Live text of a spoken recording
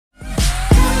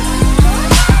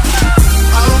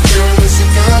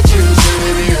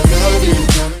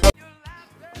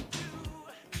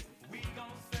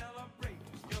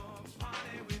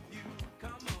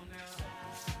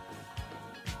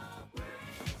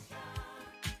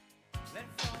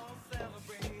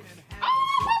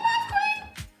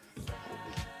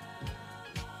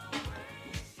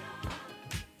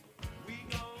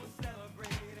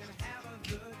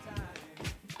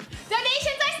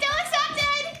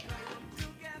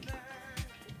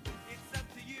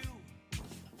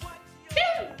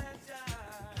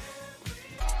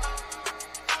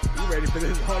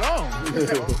Hold on.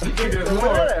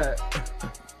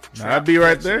 I'd be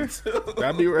right there.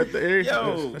 I'd be right there.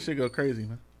 Yo. That shit go crazy,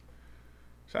 man.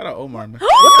 Shout out Omar, man.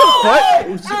 What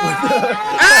the fuck?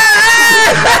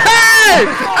 Hey!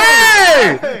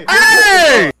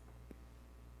 Hey!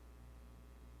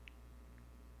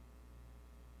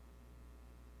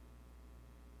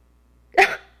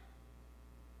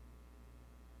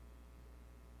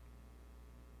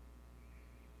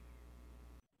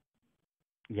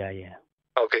 Yeah.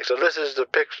 Okay, so this is the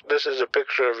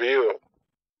picture of you.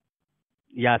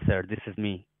 Yeah, sir, this is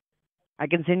me. I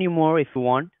can send you more if you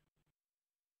want.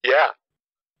 Yeah,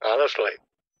 honestly.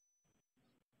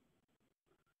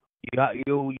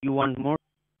 You want more?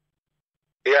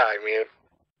 Yeah, I mean.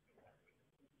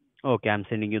 Okay, I'm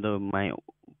sending you my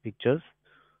pictures.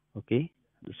 Okay,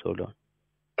 just hold on.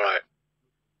 All right.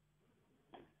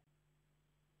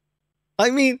 I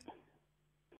mean,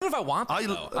 I don't know if I want that,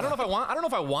 though. I don't know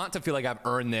if I want to feel like I've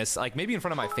earned this, like maybe in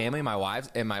front of my family, my wives,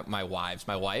 and my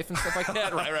wife and stuff like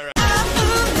that. Right.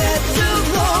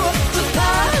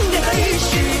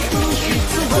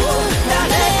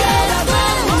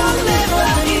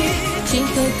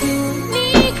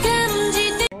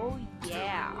 Oh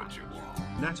yeah.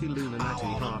 Natty Luna, Natty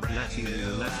Heart, Natty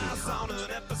Luna, Natty Heart.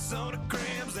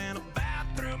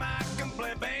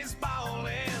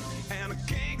 And a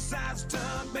king size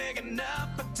tub big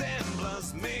enough for 10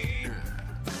 plus me.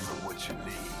 For what you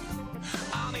need,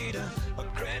 I'll need a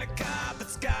credit card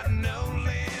that's got no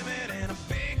limit and a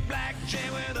big black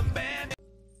chain with a band.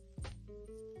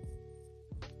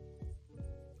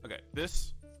 Okay,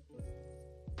 this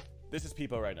is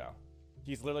Peepo right now.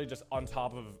 He's literally just on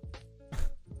top of.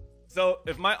 So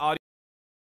if my audio.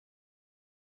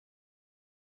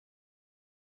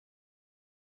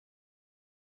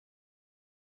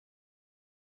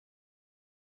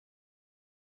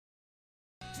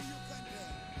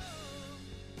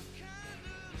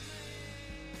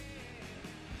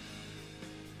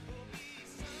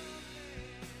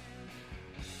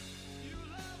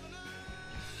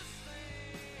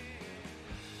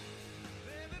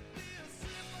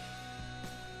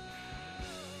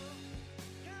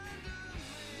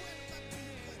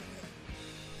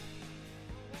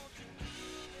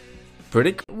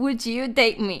 pretty. Would you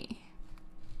date me?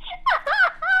 Yeah.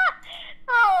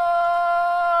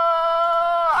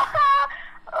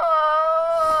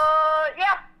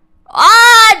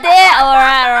 Ah, damn. All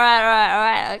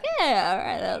right. Okay, all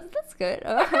right. That's good.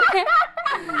 Okay.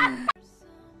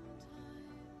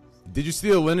 Did you see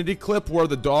the Alinity clip where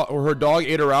the dog or her dog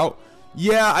ate her out?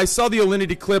 Yeah, I saw the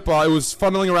Alinity clip. It was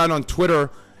funneling around on Twitter,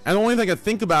 and the only thing I could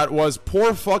think about was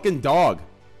poor fucking dog.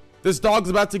 This dog's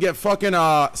about to get fucking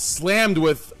slammed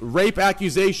with rape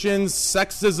accusations,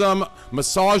 sexism,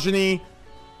 misogyny.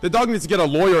 The dog needs to get a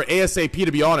lawyer ASAP,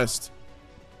 to be honest.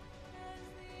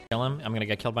 Kill him. I'm gonna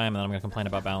get killed by him, and then I'm gonna complain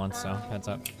about balance. So heads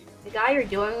up. The guy you're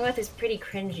dealing with is pretty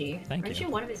cringy. Thank Aren't you.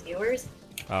 you one of his viewers?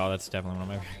 Oh, that's definitely one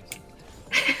of my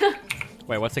viewers.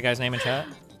 Wait, what's the guy's name in chat?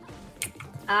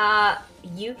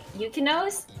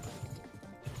 Yukinos?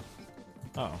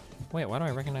 Oh, wait, why do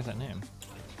I recognize that name?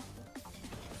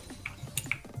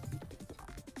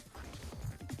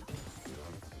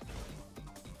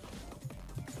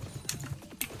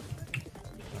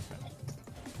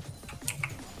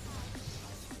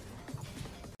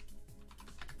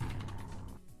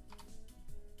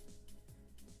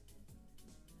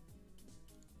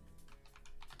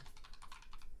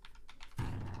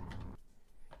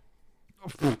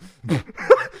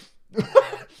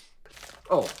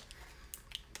 Oh.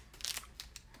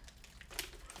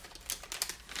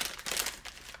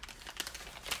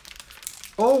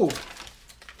 Oh.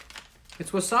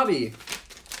 It's wasabi.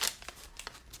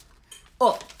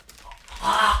 Oh.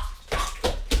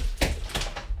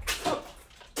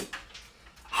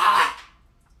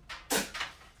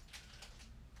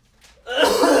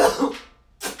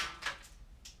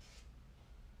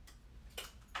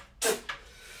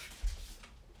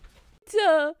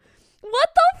 What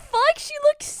the fuck? She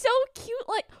looks so cute.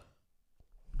 Like,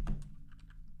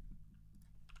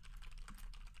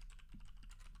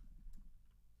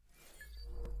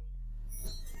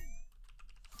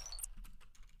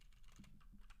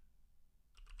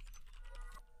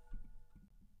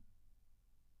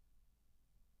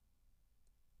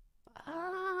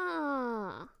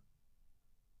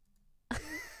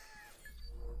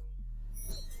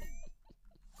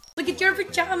 Look at your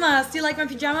pajamas. Do you like my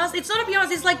pajamas? It's not a pajamas,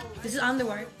 it's like, this is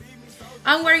underwear.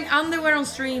 I'm wearing underwear on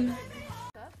stream.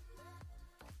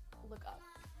 Look up.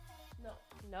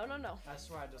 No. I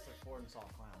swear I just looked forward and saw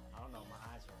a clown. I don't know, my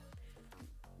eyes are.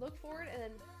 Look forward and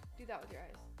then do that with your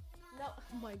eyes. No.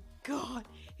 Oh my god.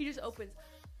 He just opens.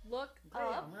 Look Okay,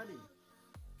 up. I'm ready.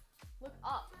 Look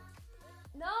up.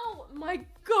 No, my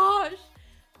gosh.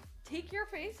 Take your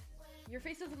face. Your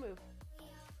face doesn't move.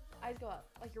 Eyes go up,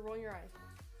 like you're rolling your eyes.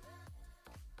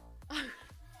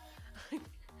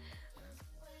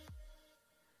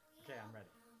 Okay, I'm ready.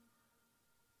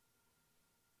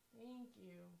 Thank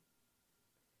you.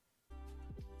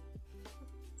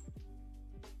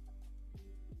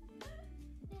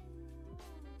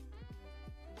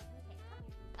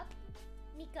 Up.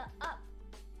 Mika, up.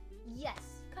 Yes.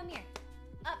 Come here.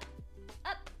 Up.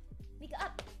 Up. Mika,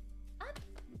 up. Up.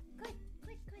 Good.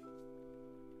 Good. Good.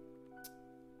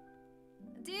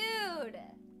 Dude.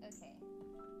 Okay.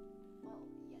 Oh,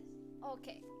 yes.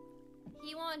 Okay.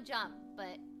 He won't jump,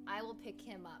 but I will pick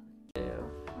him up.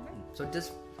 So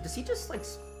does he just like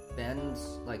spend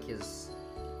like his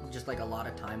just like a lot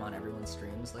of time on everyone's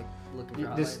streams like looking for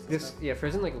highlights and stuff? Yeah,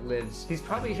 Frizen like lives. He's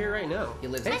probably here right now. He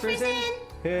lives Hey, in Frizen.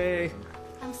 Hey.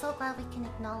 I'm so glad we can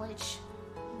acknowledge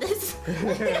this.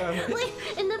 Like,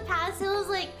 in the past, it was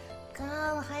like,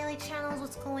 girl, highlight channels,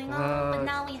 what's going on? But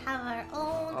now we have our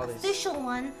own official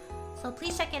one. So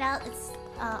please check it out. It's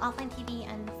Offline TV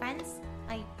and Friends.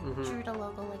 I drew the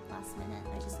logo like last minute.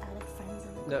 I just added Friends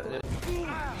and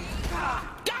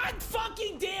God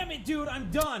fucking damn it, dude! I'm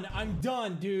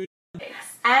done, dude. And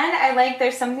I like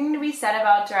there's something to be said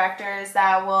about directors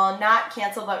that will not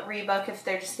cancel but rebook if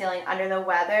they're just feeling under the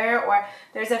weather, or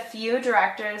there's a few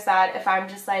directors that if I'm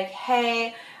just like,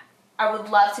 hey, I would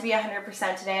love to be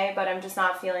 100% today, but I'm just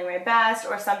not feeling my best,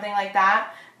 or something like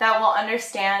that, that will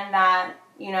understand that,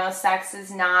 you know, sex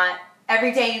is not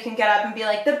every day you can get up and be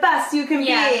like the best you can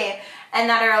be, and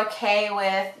that are okay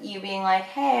with you being like,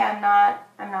 hey, I'm not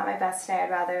my best today,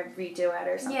 I'd rather redo it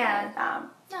or something like that.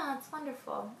 No, it's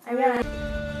wonderful. I really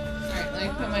Alright, let me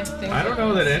put my thing. I don't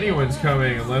know that anyone's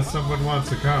coming unless someone wants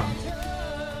to come.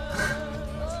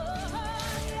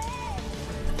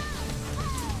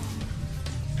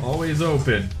 Always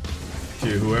open to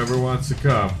whoever wants to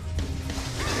come.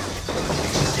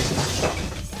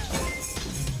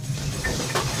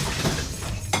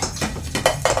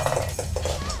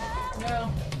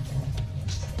 No.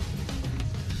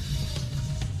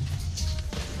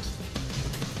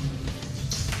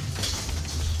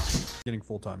 Getting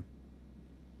full time.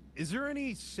 Is there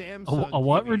any Samsung A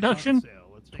what reduction?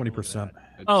 20%.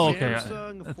 Oh, okay. I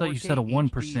thought you said a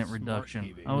 1%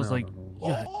 reduction. I was like,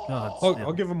 yeah, God.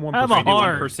 I'll give him 1%. Have a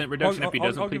heart. 1% reduction if he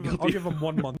doesn't plead guilty. I'll give him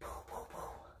 1 month.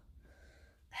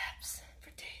 Abs for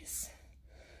days.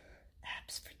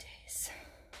 Abs for days.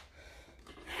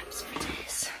 Abs for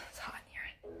days. It's hot in here.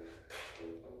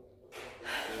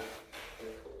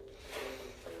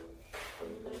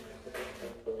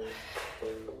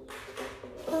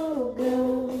 Oh,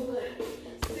 girl.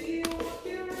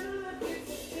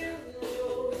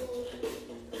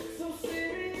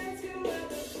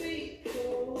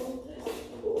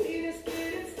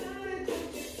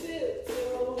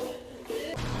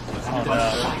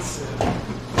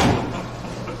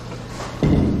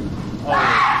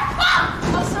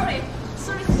 Oh, sorry.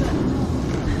 Sorry.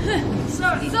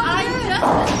 Sorry. I just...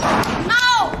 No!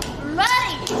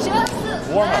 Ready! Just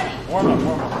Warm ready. up. One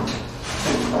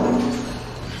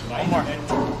more.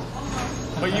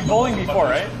 But you bowling before,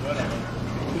 right?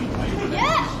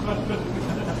 Yeah!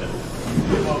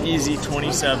 Easy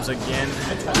 20 subs again.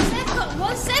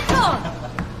 1 second!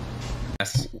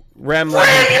 Yes. Ram Let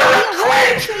him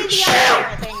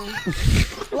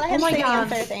Oh my say the God.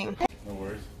 other thing. No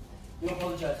worries. We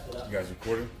apologize for that. You guys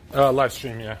recording? Live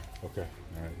stream, yeah. Okay.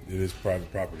 All right. It is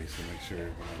private property, so make sure we're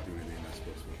not doing anything not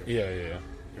supposed to. Okay? Yeah.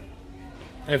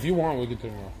 Okay. If you want, we can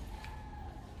turn it off.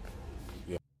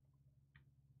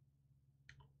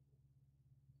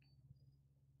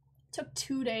 Took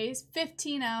 2 days,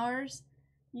 15 hours.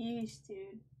 Yeesh,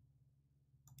 dude.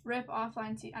 Rip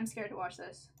offline TV. I'm scared to watch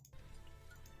this.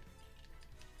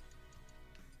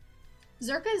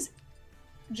 Zerka's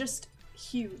just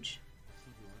huge.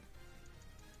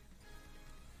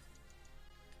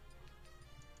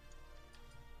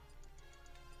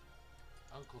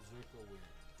 Uncle Zerka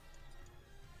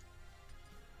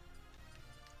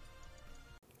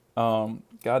wins.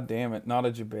 God damn it, not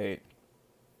a debate.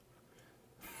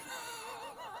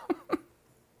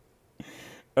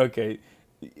 Okay,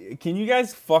 can you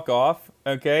guys fuck off?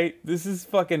 Okay, this is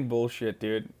fucking bullshit,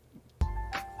 dude.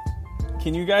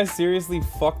 Can you guys seriously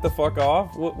fuck the fuck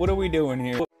off? What are we doing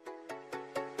here?